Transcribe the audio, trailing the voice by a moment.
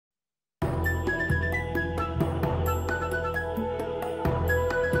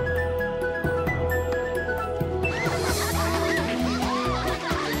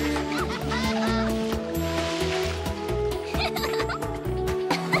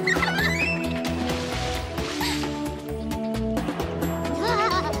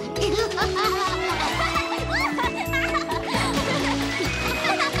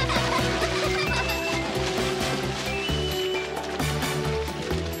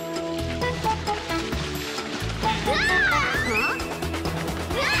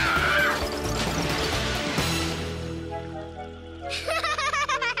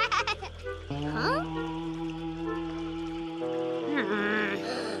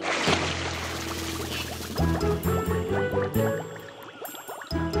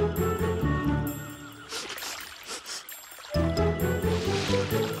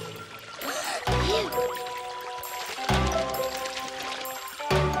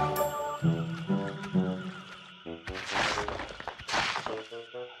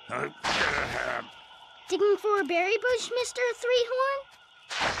Digging for a berry bush, Mr. Three-Horn?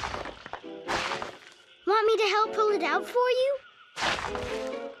 Want me to help pull it out for you?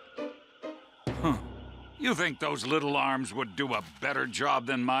 Huh. You think those little arms would do a better job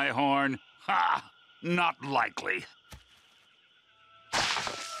than my horn? Ha! Not likely.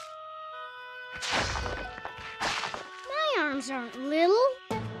 My arms aren't little.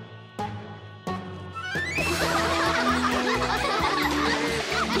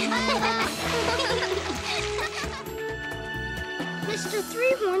 Mr.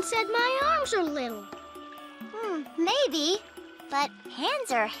 Three-Horn said my arms are little. Maybe. But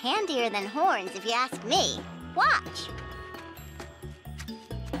hands are handier than horns, if you ask me. Watch.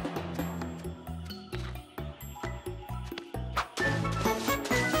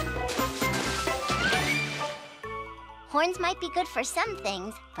 Horns might be good for some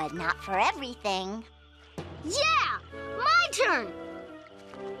things, but not for everything. Yeah! My turn!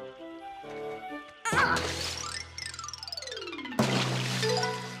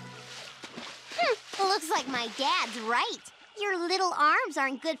 Looks like my dad's right. Your little arms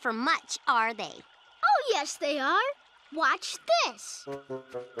aren't good for much, are they? Oh, yes, they are. Watch this.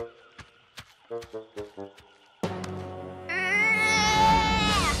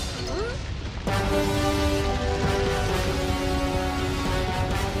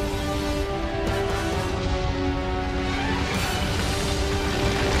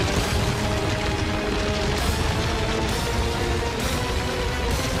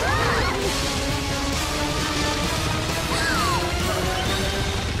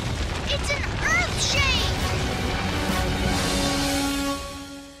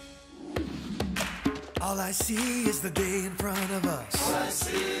 All I see is the day in front of us. All I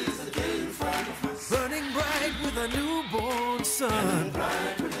see is the day in front of us. Burning bright with a newborn sun.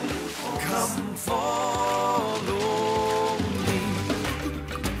 Come follow me.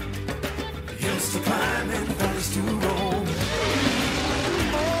 Hills to climb and valleys to roam.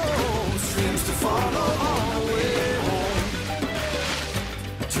 Oh, streams to follow all the way home.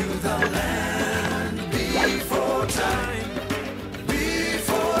 To the land before time.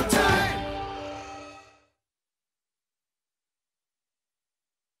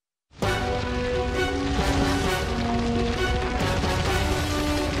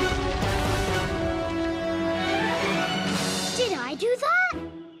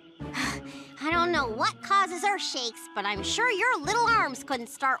 Shakes, but I'm sure your little arms couldn't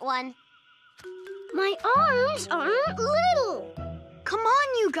start one. My arms aren't little. Come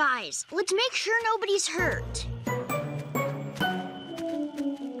on, you guys. Let's make sure nobody's hurt.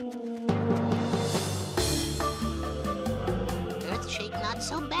 Earthshake not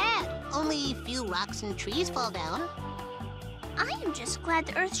so bad. Only a few rocks and trees fall down. I am just glad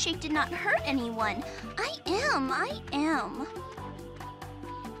the Earthshake did not hurt anyone. I am.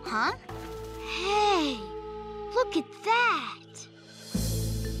 Huh? Hey! Look at that!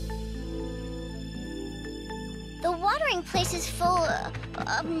 The watering place is full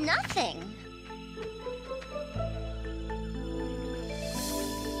of nothing.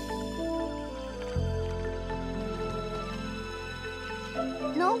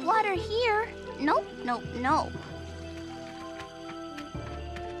 No water here. Nope.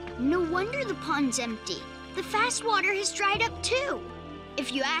 No wonder the pond's empty. The fast water has dried up too.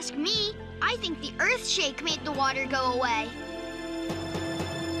 If you ask me, I think the Earthshake made the water go away.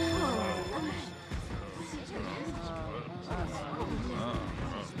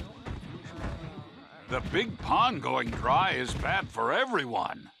 The big pond going dry is bad for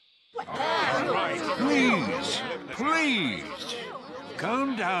everyone. Please.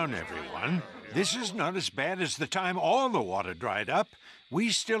 Calm down, everyone. This is not as bad as the time all the water dried up.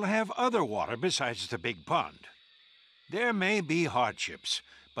 We still have other water besides the big pond. There may be hardships,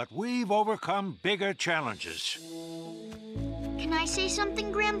 but we've overcome bigger challenges. Can I say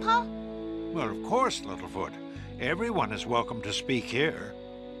something, Grandpa? Well, of course, Littlefoot. Everyone is welcome to speak here.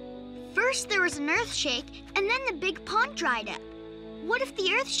 First there was an Earthshake, and then the big pond dried up. What if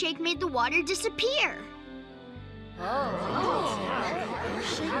the Earthshake made the water disappear?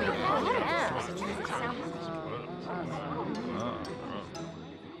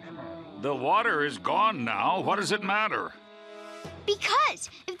 The water is gone now. What does it matter? Because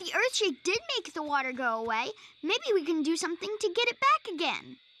if the Earthshake did make the water go away, maybe we can do something to get it back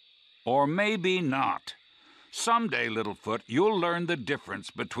again. Or maybe not. Someday, Littlefoot, you'll learn the difference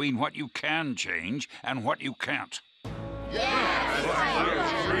between what you can change and what you can't.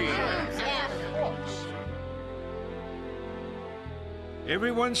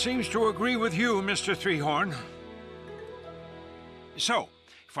 Everyone seems to agree with you, Mr. Three-Horn. So,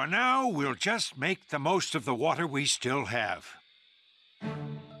 For now, we'll just make the most of the water we still have.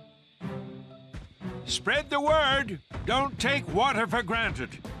 Spread the word. Don't take water for granted.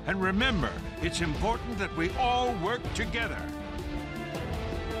 And remember, it's important that we all work together.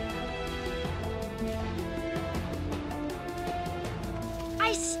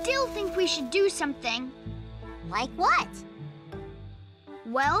 I still think we should do something. Like what?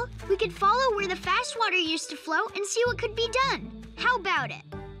 Well, we could follow where the fast water used to flow and see what could be done. How about it?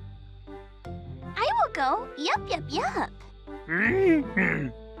 I will go. Yup, yup, yup.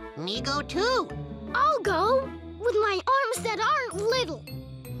 Me go too. I'll go with my arms that aren't little.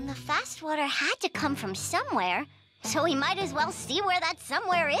 The fast water had to come from somewhere, so we might as well see where that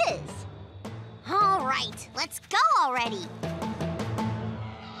somewhere is. All right, let's go already.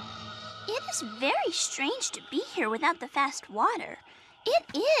 It is very strange to be here without the fast water. It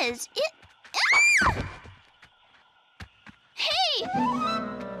is. Ah! Hey!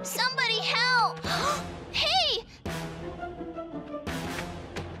 Somebody help! Hey!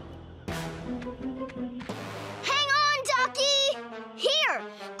 Hang on, Ducky! Here,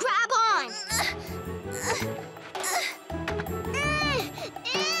 grab on!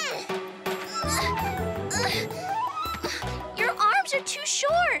 Your arms are too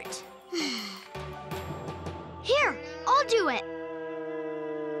short. Here, I'll do it.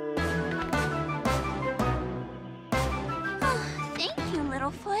 Thank you,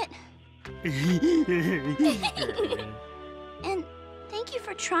 Littlefoot. And thank you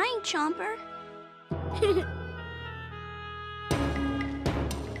for trying, Chomper.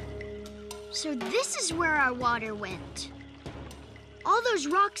 So this is where our water went. All those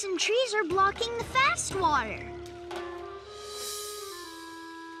rocks and trees are blocking the fast water.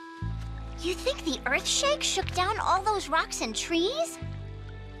 You think the earthshake shook down all those rocks and trees?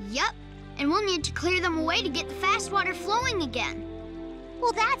 Yup, and we'll need to clear them away to get the fast water flowing again.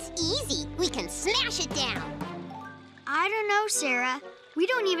 Well, that's easy. We can smash it down. I don't know, Sarah. We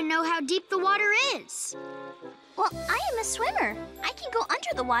don't even know how deep the water is. Well, I am a swimmer. I can go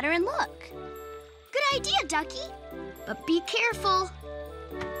under the water and look. Good idea, Ducky. But be careful.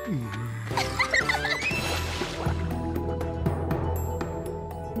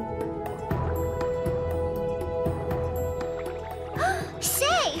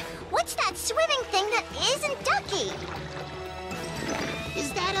 Say, what's that swimming thing that isn't Ducky?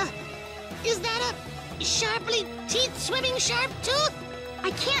 Is that a sharply teeth swimming sharp tooth?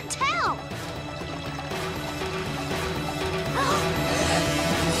 I can't tell.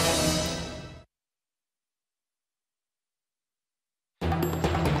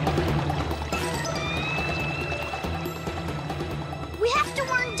 We have to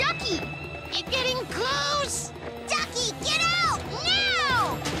warn Ducky. It's getting close. Ducky, get out!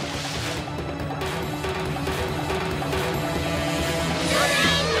 Now!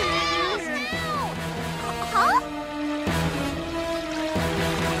 Huh?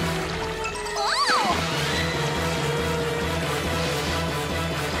 Oh!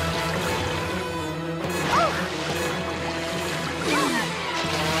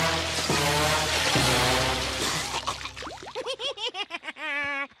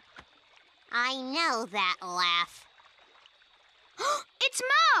 I know that laugh. It's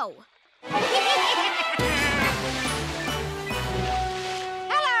Mo.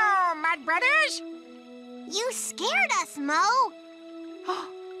 Hello, Mud Brothers. You scared us, Mo.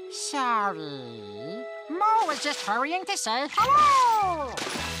 Sorry. Mo was just hurrying to say hello.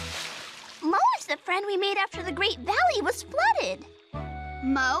 Mo is the friend we made after the Great Valley was flooded.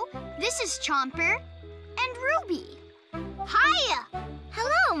 Mo, this is Chomper and Ruby. Hiya.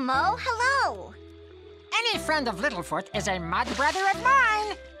 Hello, Mo. Hello. Any friend of Littlefoot is a Mud Brother of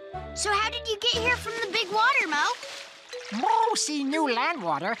mine. So how did you get here from the big water, Mo? Mo see new land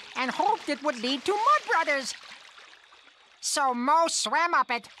water and hoped it would lead to Mud Brothers. So Mo swam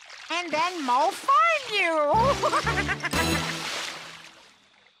up it, and then Mo find you.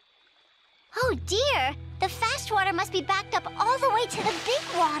 Oh, dear. The fast water must be backed up all the way to the big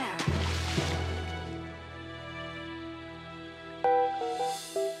water.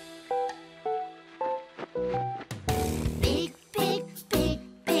 Big, big, big,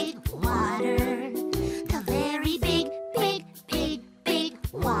 big water. The very big, big, big, big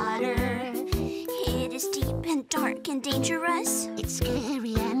water. It is deep and dark and dangerous. It's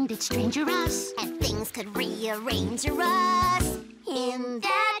scary and it's dangerous. And things could rearrange us In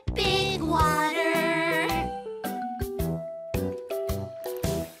that big water.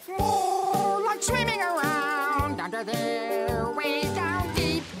 Oh, like swimming around under there, way down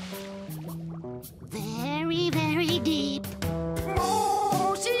deep. Very, very deep.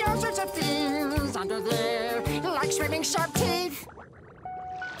 Oh, see all sorts of things under there, like swimming sharp teeth.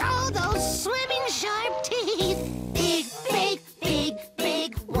 those swimming sharp teeth. Big, big, big,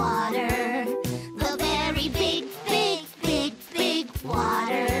 big water. The very big, big, big, big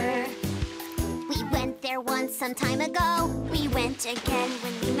water. We went there once some time ago. We went again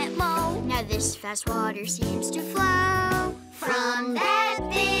when we met Mo. Now this fast water seems to flow From that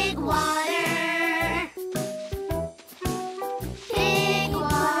big water. Big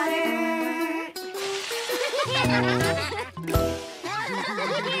water.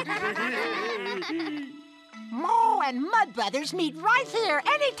 Mo and Mud Brothers meet right here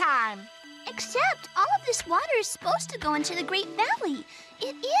anytime. Except all of this water is supposed to go into the Great Valley.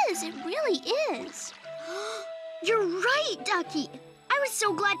 It is, it really is. You're right, Ducky. I was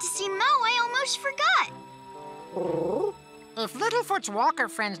so glad to see Mo, I almost forgot. If Littlefoot's walker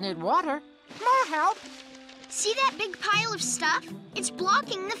friends need water, more help. See that big pile of stuff? It's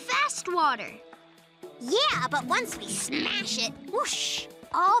blocking the fast water. Yeah, but once we smash it, whoosh,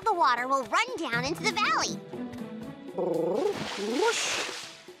 all the water will run down into the valley. Whoosh.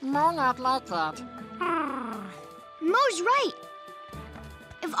 Mo not like that. Mo's right.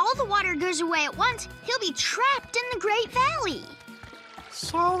 If all the water goes away at once, he'll be trapped in the Great Valley.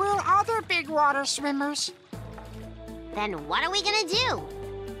 So will other big water swimmers. Then what are we gonna do?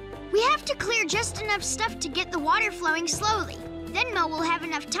 We have to clear just enough stuff to get the water flowing slowly. Then Mo will have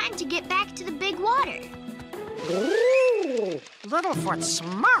enough time to get back to the big water. Littlefoot's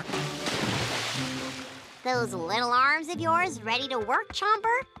smart. Those little arms of yours ready to work,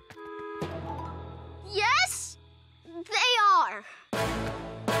 Chomper? Yes, they are.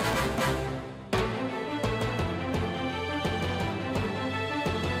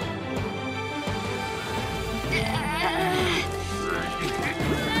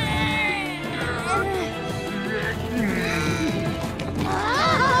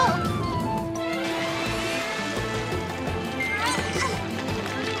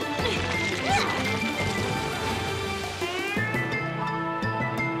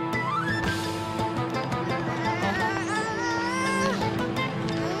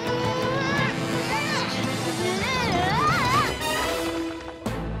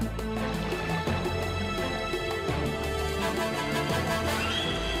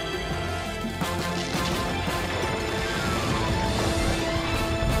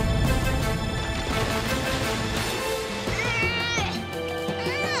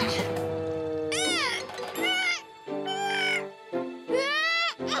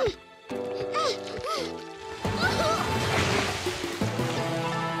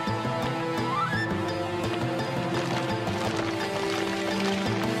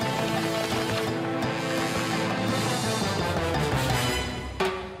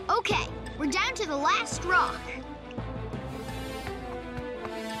 Okay, we're down to the last rock.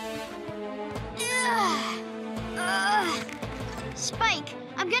 Spike,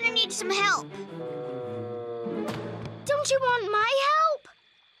 I'm gonna need some help. Don't you want my help?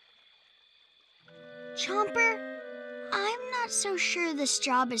 Chomper, I'm not so sure this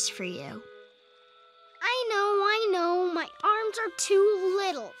job is for you. I know. My arms are too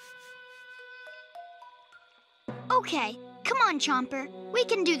little. Okay, come on, Chomper. We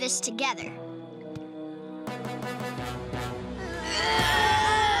can do this together.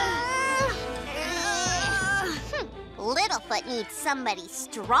 Littlefoot needs somebody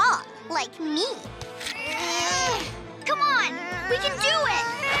strong, like me. Come on, we can do it!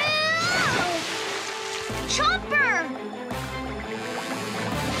 Chomper!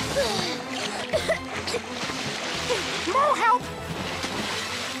 Mo, help!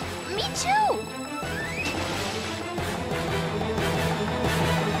 Me too.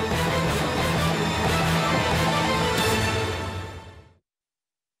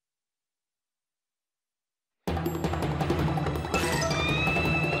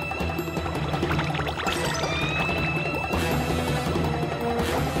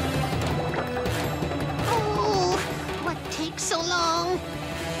 Oh, what takes so long?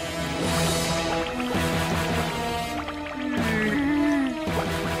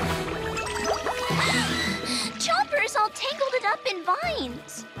 Chomper's all tangled it up in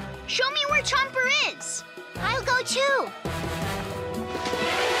vines. Show me where Chomper is. I'll go too.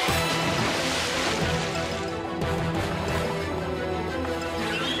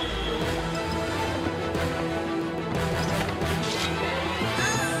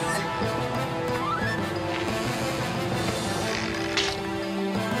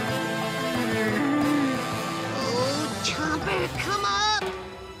 Oh, Chomper, come up!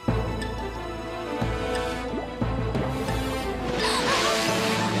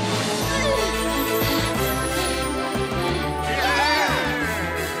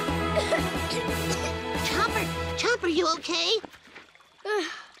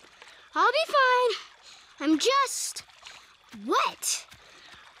 I'll be fine. I'm just wet.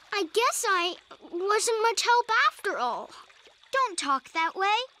 I guess I wasn't much help after all. Don't talk that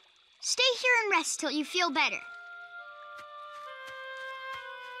way. Stay here and rest till you feel better.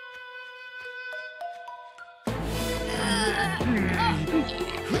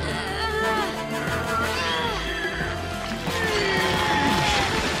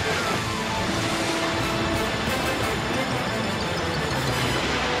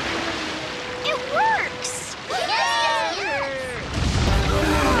 It works! Yes, yes!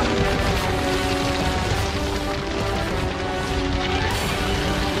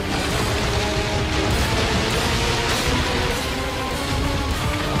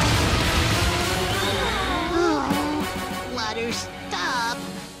 Water, stop.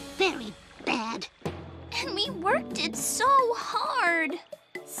 Very bad. And we worked it so hard.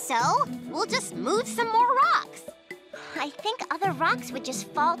 So, we'll just move some more rocks. I think other rocks would just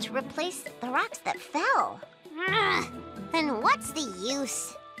fall to replace the rocks that fell. Then what's the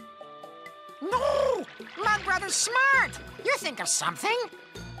use? No! Mud Brother's smart! You think of something?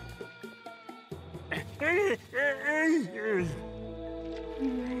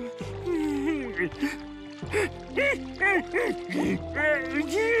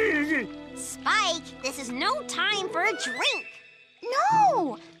 Spike, this is no time for a drink.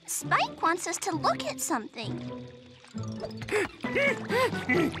 No! Spike wants us to look at something.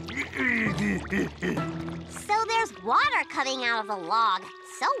 So there's water coming out of the log.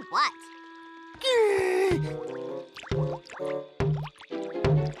 So what?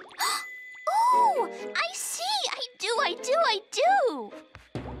 Oh! I see! I do!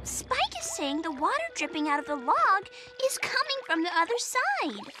 Spike is saying the water dripping out of the log is coming from the other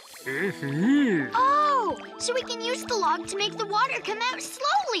side. Oh, so we can use the log to make the water come out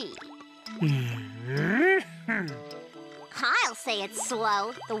slowly. I'll say it's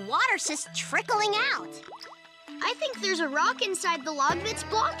slow. The water's just trickling out. I think there's a rock inside the log that's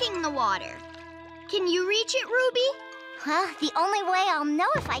blocking the water. Can you reach it, Ruby? Well, the only way I'll know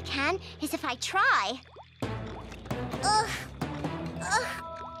if I can is if I try. Ugh. Ugh.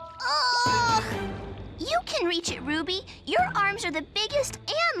 Ugh. You can reach it, Ruby. Your arms are the biggest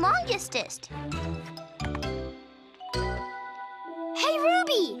and longestest. Hey,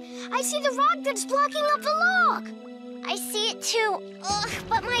 Ruby! I see the rock that's blocking up the log. I see it too. Ugh,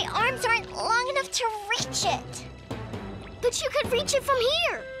 but my arms aren't long enough to reach it. But you could reach it from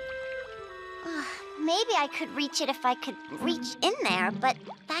here. Maybe I could reach it if I could reach in there, but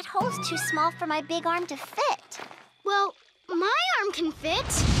that hole's too small for my big arm to fit. Well, my arm can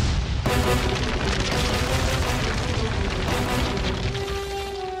fit.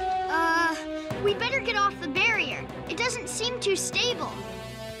 We better get off the barrier. It doesn't seem too stable.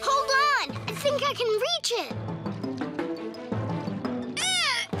 Hold on! I think I can reach it.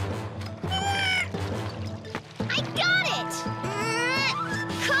 I got it!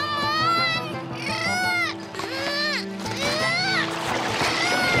 Come on!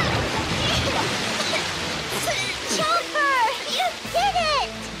 Jumper! You did it!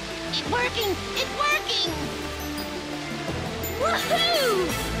 It's working! It's working! Woohoo!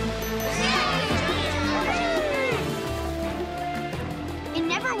 It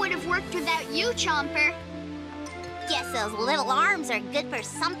never would have worked without you, Chomper. Guess those little arms are good for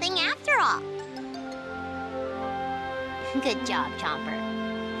something after all. Good job, Chomper.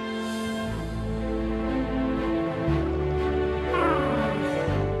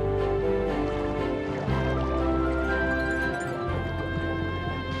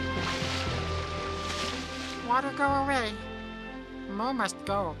 Water, go away. Mo must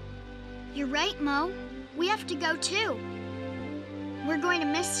go. You're right, Mo. We have to go too. We're going to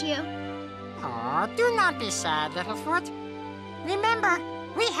miss you. Oh, do not be sad, Littlefoot. Remember,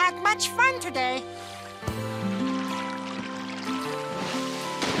 we had much fun today.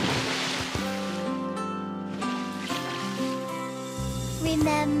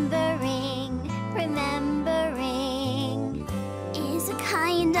 Remembering is a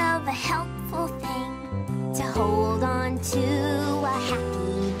kind of a helpful thing to hold on to a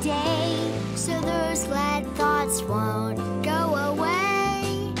happy day, so those glad thoughts won't go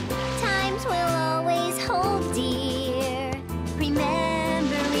away. Times will always hold dear.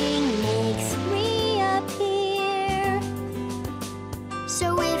 Remembering makes reappear.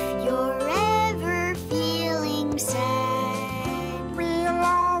 So if you're ever feeling sad, We'll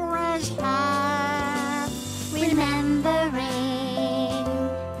always have.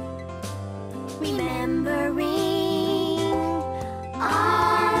 remembering,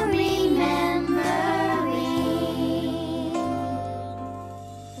 our remembering.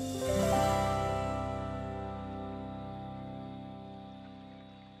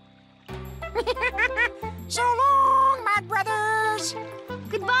 So long, Mud Brothers.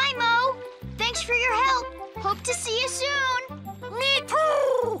 Goodbye, Mo. Thanks for your help. Hope to see you soon. Me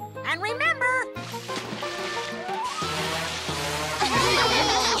too. And remember...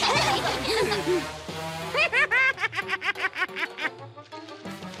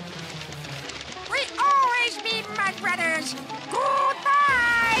 We always be Mud Brothers.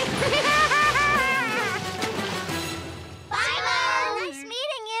 Goodbye. Bye, Mo. Nice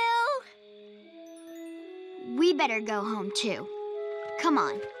meeting you. We better go home, too. Come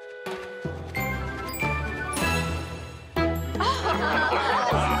on.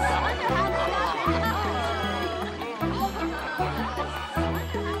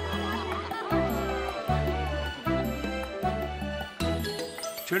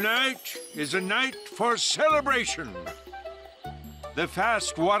 Tonight is a night for celebration. The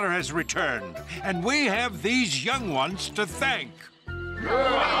fast water has returned, and we have these young ones to thank.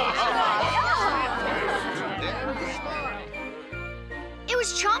 It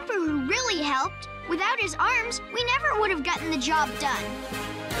was Chomper who really helped. Without his arms, we never would have gotten the job done.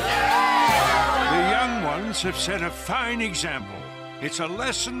 The young ones have set a fine example. It's a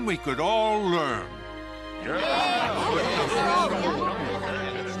lesson we could all learn.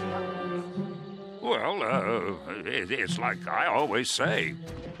 Well, it's like I always say.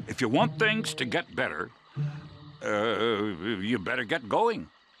 If you want things to get better, you better get going.